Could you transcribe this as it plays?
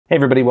Hey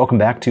everybody, welcome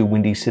back to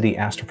Windy City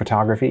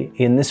Astrophotography.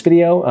 In this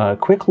video, a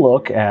quick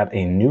look at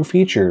a new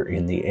feature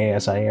in the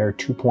ASIair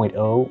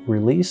 2.0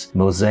 release,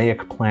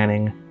 Mosaic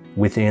Planning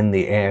within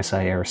the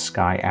ASIair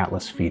Sky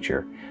Atlas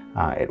feature.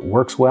 It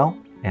works well,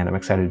 and I'm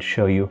excited to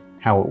show you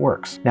how it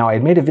works. Now, I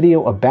had made a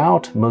video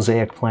about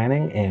Mosaic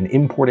Planning and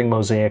importing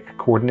Mosaic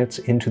coordinates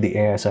into the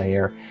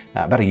ASIair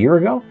about a year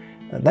ago.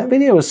 That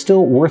video is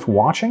still worth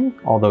watching,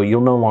 although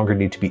you'll no longer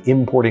need to be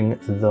importing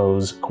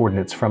those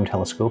coordinates from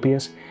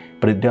Telescopius,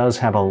 but it does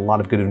have a lot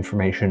of good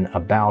information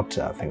about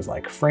things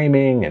like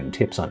framing and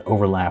tips on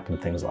overlap and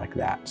things like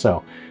that.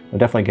 So I'm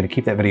definitely going to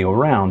keep that video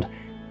around,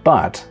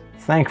 but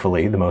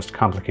thankfully the most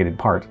complicated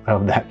part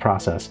of that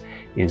process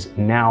is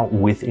now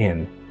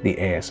within the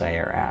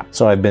ASIair app.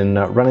 So I've been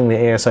running the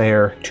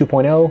ASIair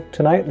 2.0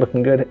 tonight,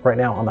 looking good right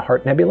now on the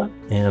Heart Nebula,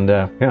 and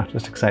yeah,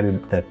 just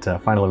excited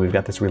that finally we've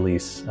got this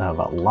release of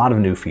a lot of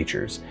new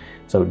features.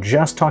 So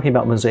just talking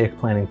about Mosaic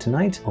Planning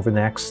tonight, over the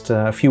next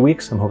few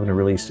weeks, I'm hoping to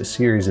release a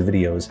series of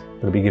videos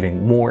that'll be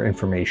giving more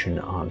information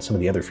on some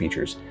of the other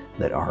features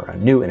that are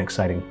new and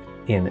exciting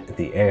in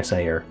the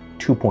ASIair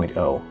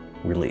 2.0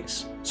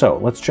 release. So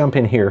let's jump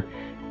in here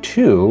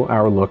to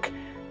our look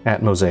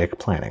at Mosaic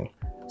Planning.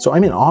 So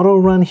I'm in auto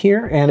run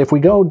here, and if we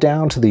go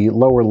down to the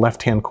lower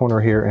left-hand corner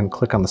here and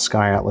click on the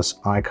Sky Atlas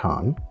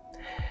icon,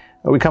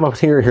 we come up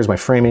here. Here's my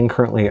framing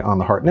currently on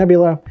the Heart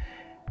Nebula.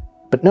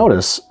 But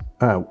notice,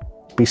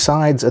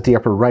 besides at the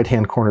upper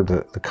right-hand corner,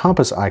 the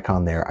compass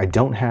icon there, I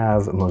don't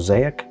have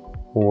Mosaic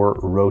or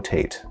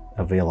Rotate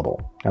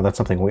available. Now that's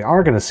something we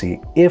are going to see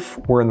if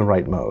we're in the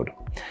right mode.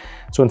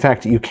 So in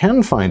fact, you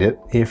can find it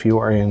if you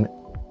are in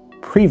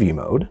Preview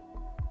mode.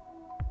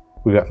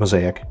 We've got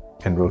Mosaic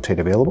and Rotate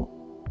available.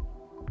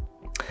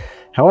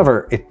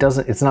 However,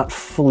 it's not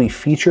fully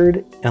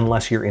featured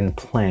unless you're in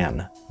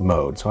plan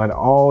mode. So I'd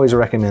always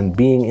recommend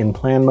being in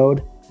plan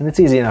mode, and it's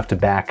easy enough to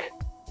back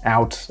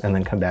out and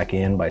then come back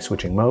in by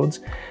switching modes.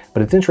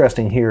 But it's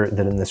interesting here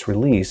that in this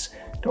release,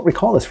 don't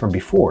recall this from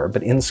before,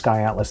 but in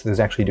Sky Atlas,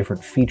 there's actually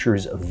different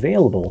features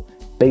available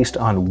based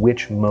on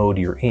which mode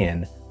you're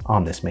in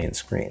on this main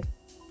screen.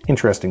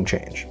 Interesting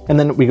change. And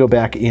then we go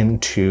back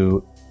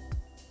into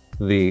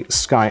the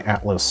Sky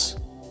Atlas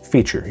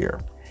feature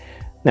here.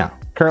 Now,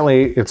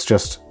 currently it's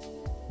just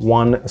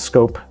one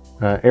scope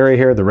area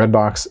here. The red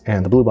box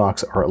and the blue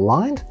box are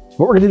aligned.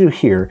 What we're going to do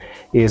here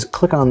is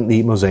click on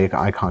the Mosaic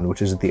icon,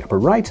 which is at the upper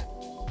right,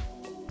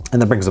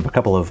 and that brings up a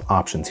couple of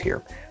options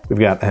here. We've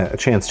got a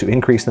chance to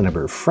increase the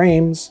number of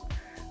frames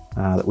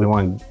that we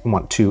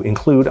want to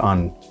include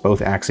on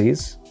both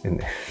axes,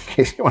 in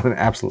case you want an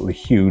absolutely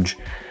huge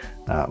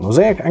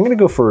mosaic. I'm going to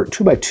go for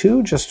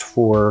 2x2 just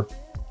for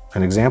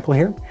an example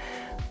here.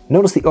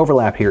 Notice the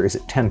overlap here is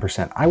at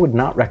 10%. I would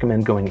not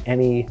recommend going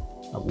any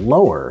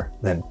lower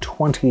than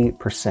 20.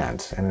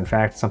 And in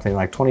fact, something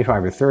like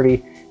 25 or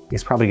 30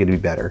 is probably going to be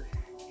better.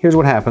 Here's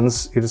what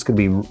happens. You're just going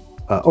to be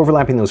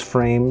overlapping those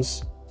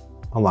frames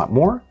a lot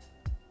more.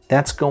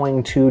 That's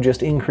going to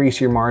just increase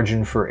your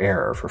margin for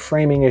error, for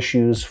framing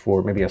issues,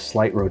 for maybe a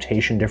slight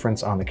rotation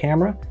difference on the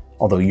camera,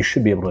 although you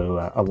should be able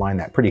to align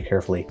that pretty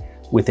carefully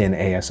within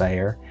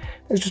ASIair.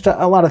 There's just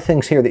a lot of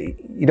things here that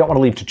you don't want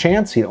to leave to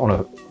chance. You don't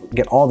want to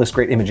get all this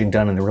great imaging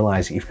done and then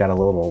realize you've got a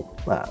little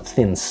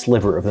thin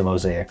sliver of the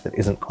mosaic that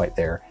isn't quite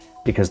there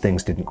because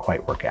things didn't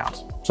quite work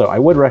out. So I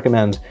would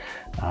recommend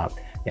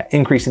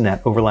increasing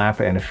that overlap,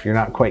 and if you're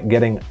not quite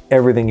getting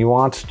everything you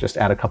want, just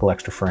add a couple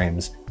extra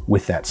frames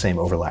with that same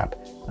overlap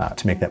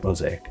to make that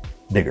mosaic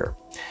bigger.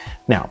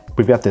 Now,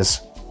 we've got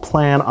this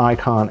plan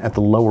icon at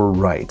the lower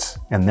right,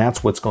 and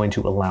that's what's going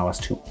to allow us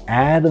to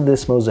add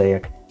this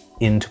mosaic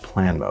into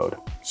plan mode.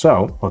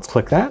 So let's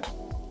click that.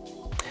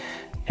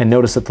 And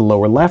notice at the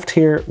lower left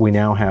here, we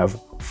now have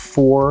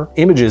 4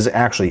 images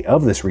actually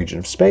of this region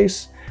of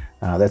space.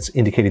 That's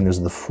indicating those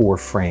are the 4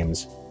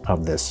 frames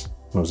of this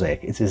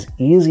mosaic. It's as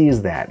easy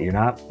as that. You're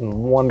not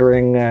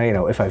wondering,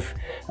 if I've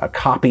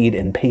copied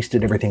and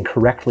pasted everything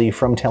correctly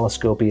from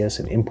Telescopius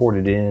and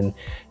imported in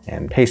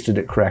and pasted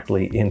it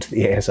correctly into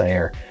the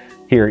ASIair.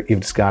 Here, you've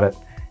just got it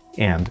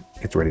and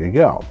it's ready to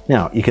go.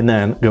 Now, you can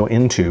then go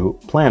into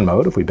plan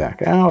mode if we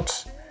back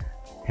out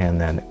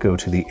and then go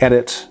to the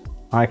edit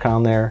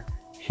icon there.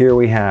 Here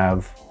we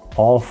have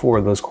all 4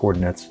 of those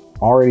coordinates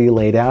already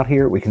laid out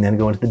here. We can then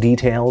go into the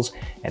details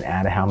and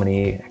add how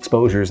many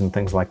exposures and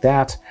things like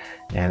that,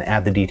 and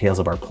add the details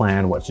of our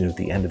plan, what to do at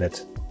the end of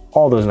it,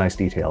 all those nice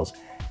details.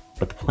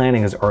 But the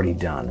planning is already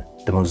done.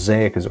 The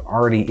mosaic is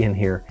already in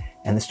here,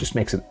 and this just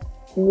makes it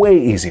way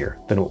easier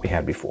than what we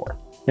had before.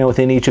 Now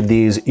within each of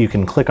these, you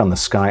can click on the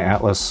Sky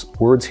Atlas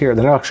words here.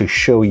 That'll actually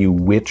show you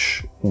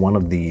which one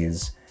of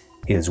these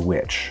is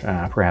which.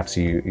 Perhaps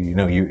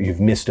you've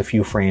missed a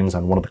few frames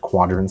on one of the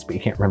quadrants, but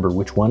you can't remember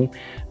which one.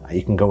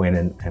 You can go in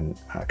and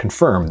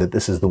confirm that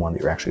this is the one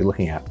that you're actually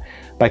looking at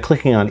by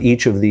clicking on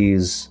each of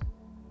these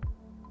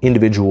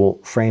individual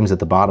frames at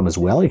the bottom as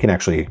well. You can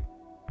actually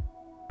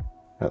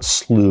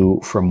slew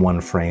from one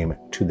frame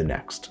to the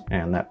next,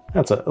 and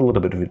that's a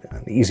little bit of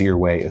an easier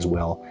way as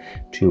well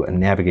to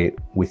navigate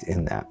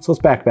within that. So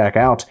let's back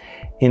out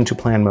into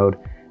plan mode,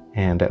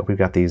 and we've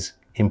got these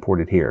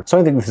imported here. So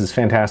I think this is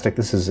fantastic.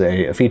 This is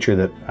a feature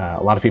that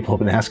a lot of people have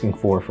been asking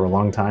for a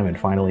long time, and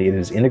finally it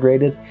is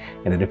integrated,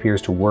 and it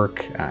appears to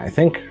work, I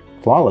think,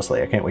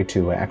 flawlessly. I can't wait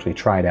to actually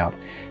try it out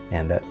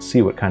and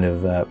see what kind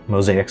of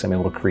mosaics I'm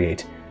able to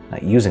create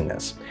using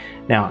this.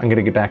 Now, I'm going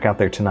to get back out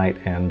there tonight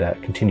and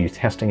continue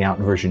testing out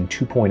version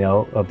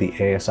 2.0 of the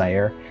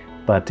ASIair.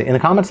 But in the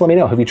comments, let me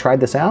know, have you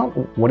tried this out?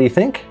 What do you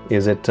think?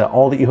 Is it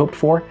all that you hoped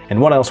for? And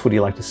what else would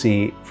you like to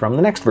see from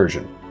the next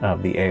version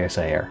of the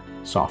ASIair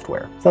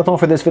software? So that's all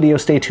for this video.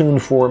 Stay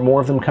tuned for more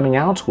of them coming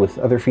out with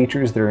other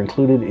features that are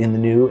included in the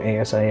new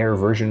ASIair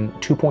version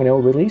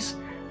 2.0 release.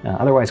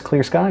 Otherwise,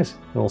 clear skies,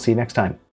 and we'll see you next time.